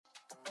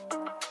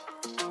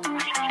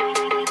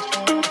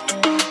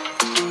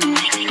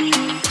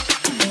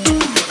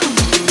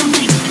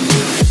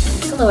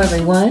Hello,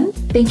 everyone.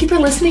 Thank you for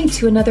listening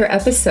to another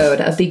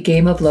episode of the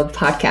Game of Love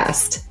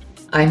podcast.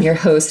 I'm your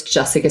host,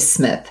 Jessica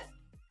Smith.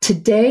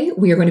 Today,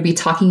 we are going to be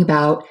talking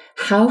about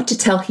how to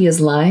tell he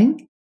is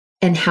lying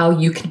and how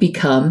you can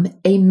become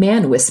a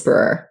man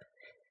whisperer,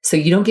 so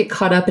you don't get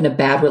caught up in a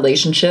bad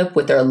relationship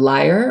with a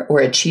liar or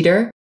a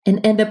cheater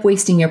and end up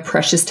wasting your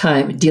precious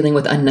time dealing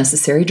with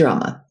unnecessary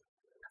drama.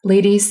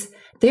 Ladies,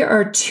 there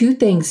are two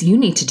things you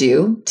need to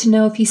do to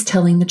know if he's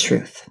telling the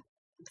truth.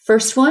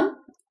 First one,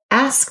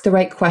 ask the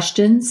right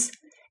questions.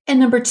 And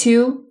number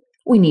two,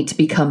 we need to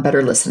become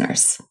better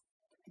listeners.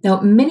 Now,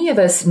 many of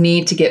us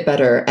need to get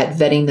better at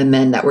vetting the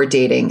men that we're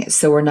dating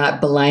so we're not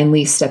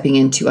blindly stepping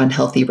into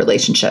unhealthy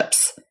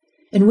relationships.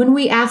 And when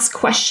we ask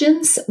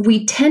questions,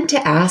 we tend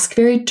to ask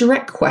very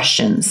direct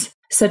questions,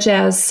 such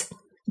as,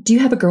 do you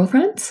have a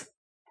girlfriend?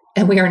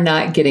 And we are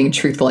not getting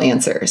truthful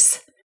answers.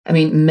 I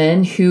mean,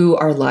 men who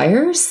are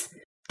liars,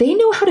 they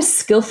know how to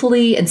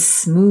skillfully and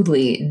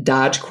smoothly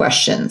dodge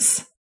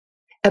questions.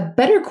 A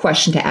better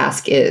question to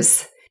ask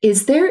is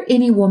there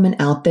any woman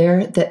out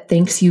there that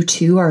thinks you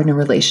two are in a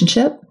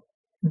relationship?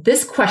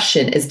 This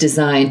question is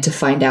designed to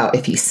find out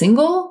if he's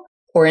single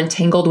or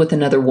entangled with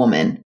another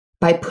woman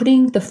by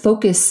putting the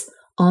focus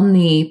on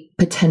the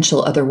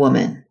potential other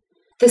woman.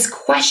 This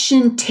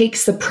question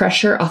takes the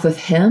pressure off of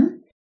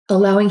him,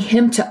 allowing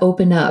him to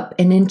open up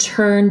and in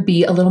turn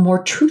be a little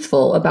more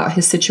truthful about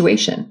his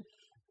situation.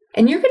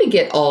 And you're going to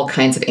get all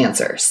kinds of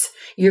answers.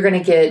 You're going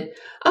to get,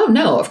 oh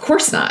no, of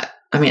course not.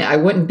 I mean, I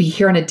wouldn't be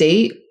here on a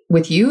date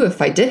with you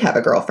if I did have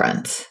a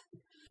girlfriend.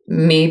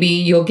 Maybe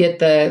you'll get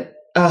the,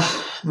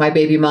 my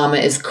baby mama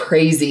is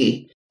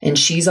crazy and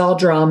she's all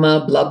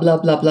drama, blah, blah,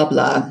 blah, blah,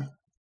 blah.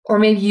 Or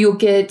maybe you'll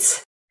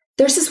get,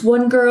 there's this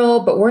one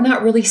girl, but we're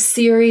not really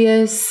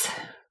serious.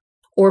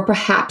 Or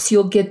perhaps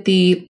you'll get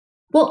the,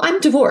 well, I'm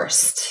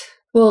divorced.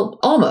 Well,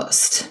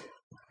 almost.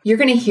 You're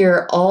going to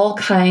hear all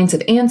kinds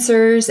of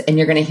answers and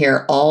you're going to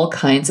hear all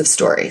kinds of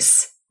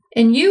stories.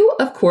 And you,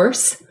 of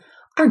course,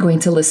 are going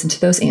to listen to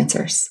those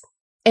answers.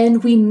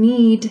 And we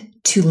need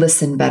to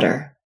listen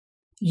better,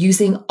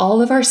 using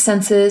all of our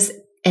senses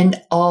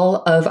and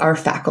all of our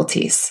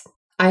faculties.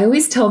 I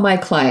always tell my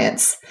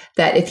clients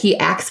that if he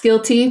acts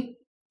guilty,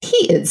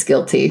 he is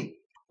guilty.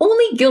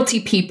 Only guilty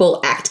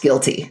people act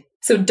guilty.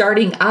 So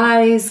darting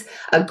eyes,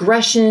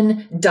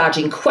 aggression,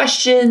 dodging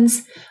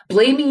questions,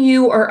 blaming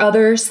you or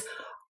others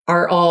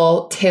are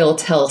all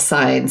telltale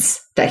signs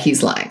that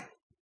he's lying.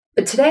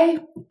 But today,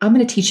 I'm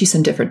going to teach you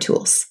some different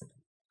tools.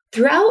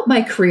 Throughout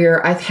my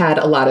career, I've had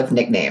a lot of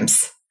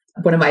nicknames.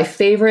 One of my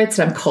favorites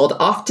that I'm called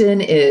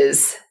often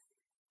is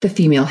the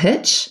female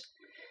hitch.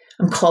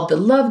 I'm called the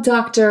love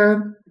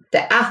doctor,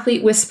 the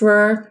athlete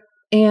whisperer,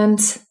 and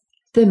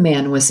the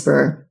man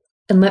whisperer.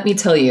 And let me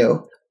tell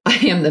you, I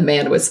am the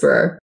man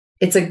whisperer.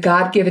 It's a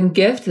God-given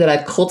gift that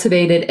I've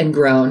cultivated and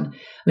grown.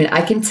 I mean,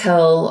 I can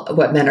tell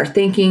what men are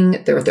thinking,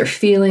 what they're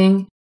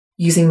feeling,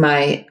 using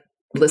my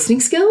listening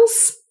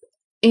skills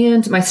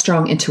and my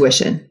strong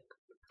intuition.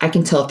 I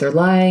can tell if they're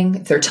lying,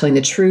 if they're telling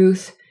the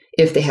truth,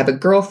 if they have a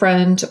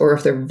girlfriend, or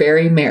if they're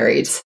very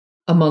married,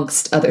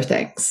 amongst other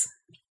things.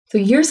 So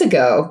years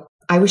ago,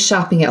 I was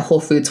shopping at Whole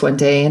Foods one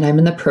day and I'm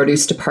in the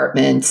produce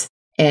department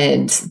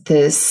and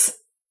this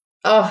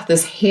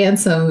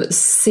handsome,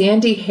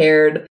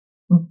 sandy-haired,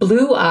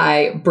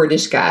 blue-eyed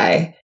British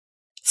guy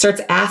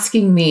starts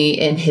asking me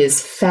in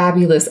his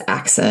fabulous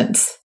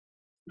accent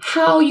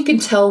how you can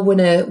tell when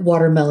a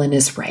watermelon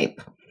is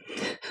ripe.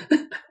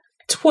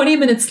 20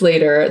 minutes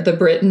later, the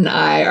Brit and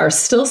I are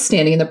still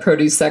standing in the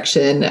produce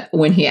section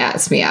when he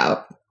asked me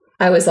out.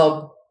 I was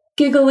all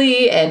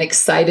giggly and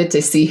excited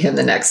to see him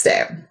the next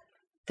day.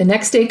 The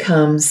next day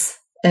comes,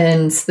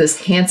 and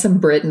this handsome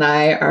Brit and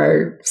I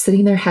are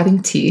sitting there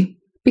having tea,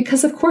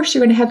 because of course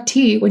you're going to have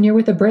tea when you're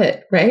with a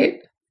Brit,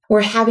 right?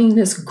 We're having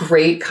this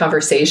great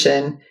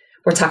conversation.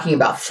 We're talking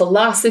about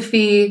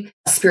philosophy,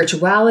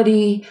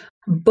 spirituality,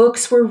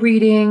 books we're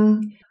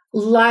reading,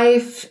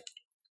 life.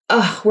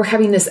 We're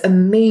having this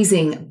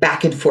amazing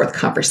back and forth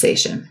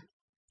conversation.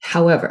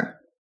 However,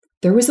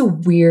 there was a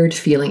weird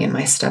feeling in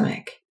my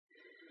stomach.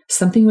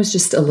 Something was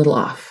just a little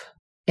off.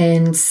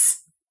 And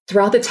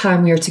throughout the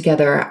time we were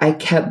together, I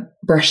kept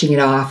brushing it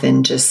off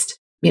and just,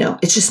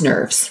 it's just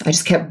nerves. I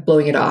just kept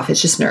blowing it off.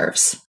 It's just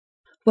nerves.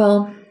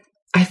 Well,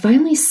 I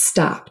finally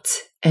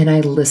stopped and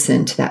I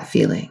listened to that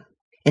feeling.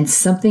 And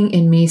something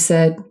in me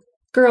said,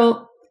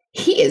 girl,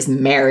 he is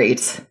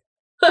married.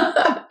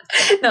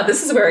 Now,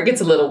 this is where it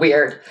gets a little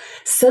weird.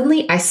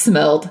 Suddenly, I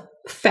smelled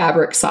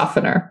fabric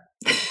softener.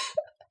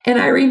 And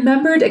I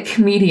remembered a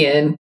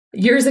comedian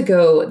years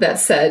ago that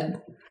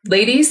said,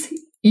 ladies,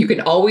 you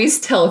can always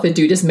tell if a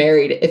dude is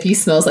married if he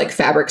smells like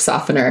fabric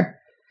softener,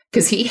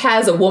 because he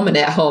has a woman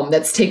at home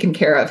that's taking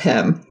care of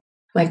him.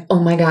 Like, oh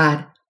my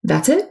God,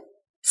 that's it?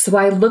 So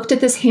I looked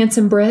at this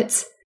handsome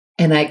Brit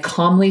and I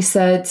calmly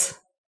said,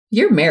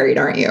 you're married,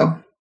 aren't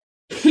you?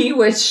 He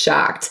was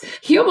shocked.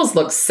 He almost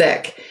looked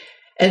sick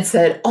and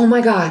said, oh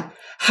my God,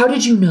 how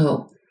did you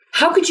know?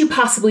 How could you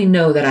possibly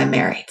know that I'm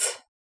married?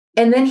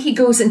 And then he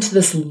goes into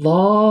this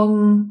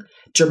long,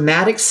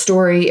 dramatic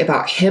story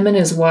about him and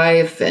his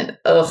wife, and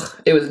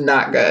it was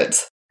not good.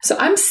 So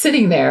I'm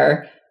sitting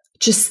there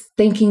just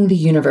thanking the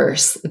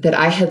universe that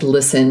I had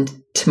listened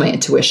to my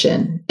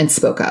intuition and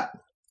spoke up.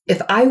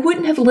 If I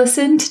wouldn't have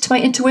listened to my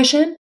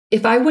intuition,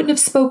 if I wouldn't have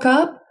spoke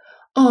up,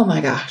 oh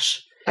my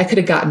gosh, I could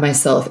have gotten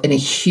myself in a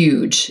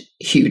huge,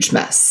 huge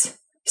mess.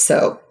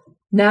 So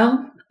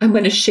now I'm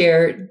going to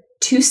share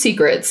 2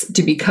 secrets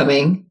to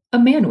becoming a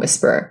man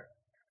whisperer.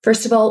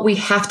 First of all, we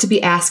have to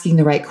be asking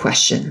the right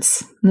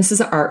questions. And this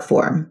is an art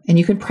form, and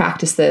you can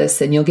practice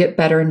this and you'll get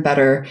better and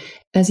better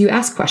as you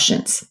ask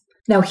questions.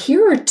 Now,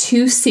 here are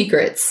 2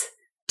 secrets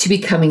to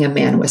becoming a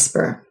man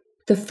whisperer.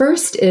 The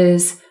first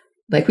is,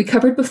 like we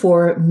covered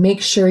before,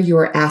 make sure you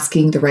are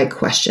asking the right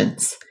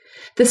questions.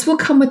 This will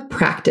come with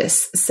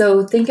practice.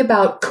 So think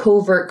about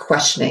covert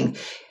questioning.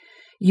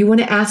 You want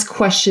to ask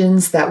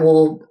questions that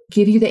will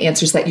give you the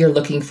answers that you're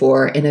looking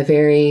for in a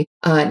very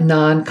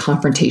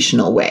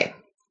non-confrontational way.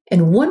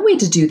 And one way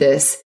to do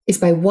this is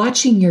by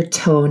watching your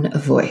tone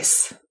of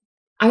voice.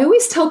 I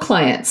always tell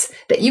clients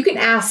that you can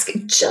ask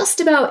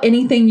just about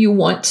anything you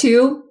want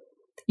to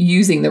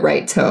using the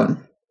right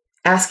tone.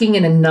 Asking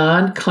in a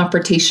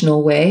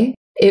non-confrontational way,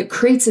 it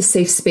creates a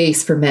safe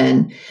space for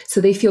men so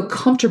they feel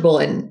comfortable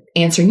in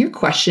answering your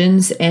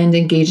questions and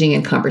engaging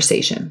in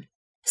conversation.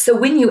 So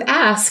when you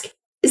ask,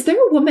 is there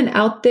a woman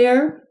out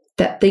there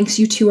that thinks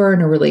you two are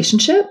in a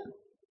relationship?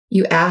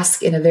 You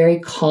ask in a very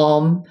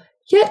calm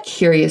yet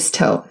curious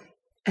tone.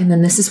 And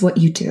then this is what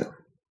you do.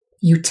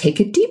 You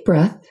take a deep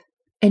breath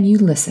and you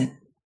listen.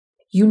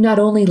 You not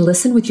only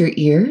listen with your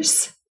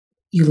ears,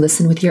 you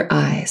listen with your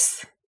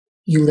eyes.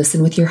 You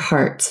listen with your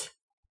heart.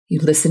 You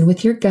listen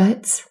with your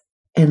gut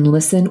and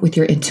listen with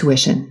your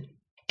intuition.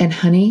 And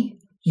honey,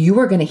 you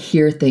are going to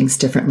hear things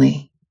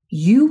differently.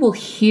 You will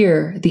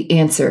hear the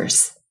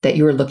answers that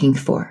you are looking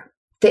for.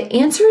 The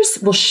answers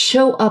will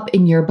show up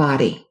in your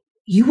body.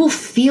 You will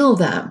feel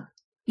them.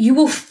 You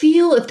will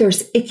feel if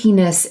there's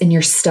ickiness in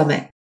your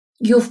stomach.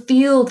 You'll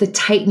feel the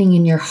tightening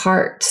in your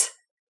heart.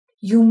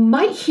 You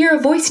might hear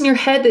a voice in your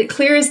head that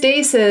clear as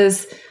day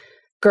says,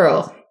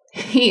 girl,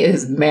 he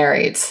is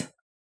married.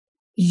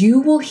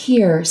 You will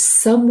hear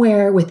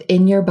somewhere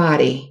within your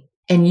body,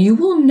 and you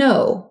will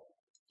know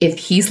if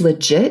he's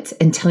legit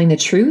and telling the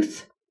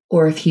truth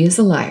or if he is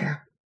a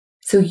liar.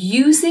 So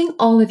using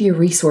all of your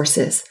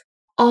resources,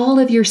 all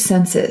of your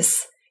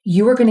senses,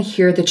 you are going to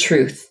hear the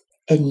truth,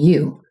 and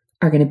you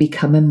are going to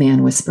become a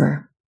man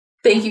whisperer.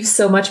 Thank you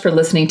so much for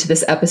listening to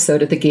this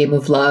episode of The Game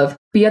of Love.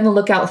 Be on the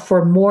lookout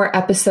for more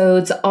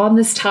episodes on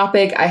this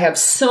topic. I have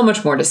so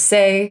much more to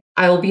say.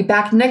 I will be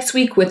back next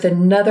week with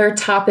another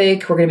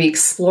topic. We're going to be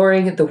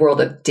exploring the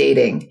world of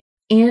dating.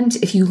 And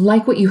if you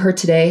like what you heard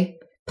today,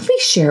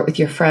 please share it with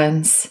your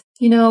friends.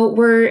 You know,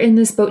 we're in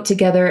this boat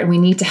together and we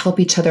need to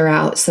help each other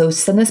out. So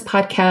send this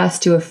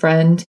podcast to a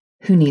friend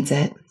who needs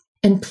it.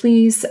 And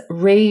please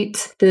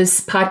rate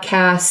this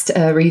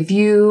podcast,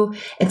 review,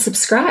 and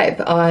subscribe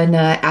on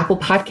Apple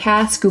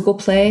Podcasts, Google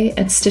Play,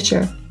 and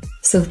Stitcher.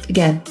 So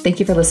again,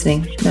 thank you for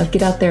listening. Now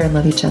get out there and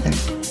love each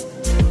other.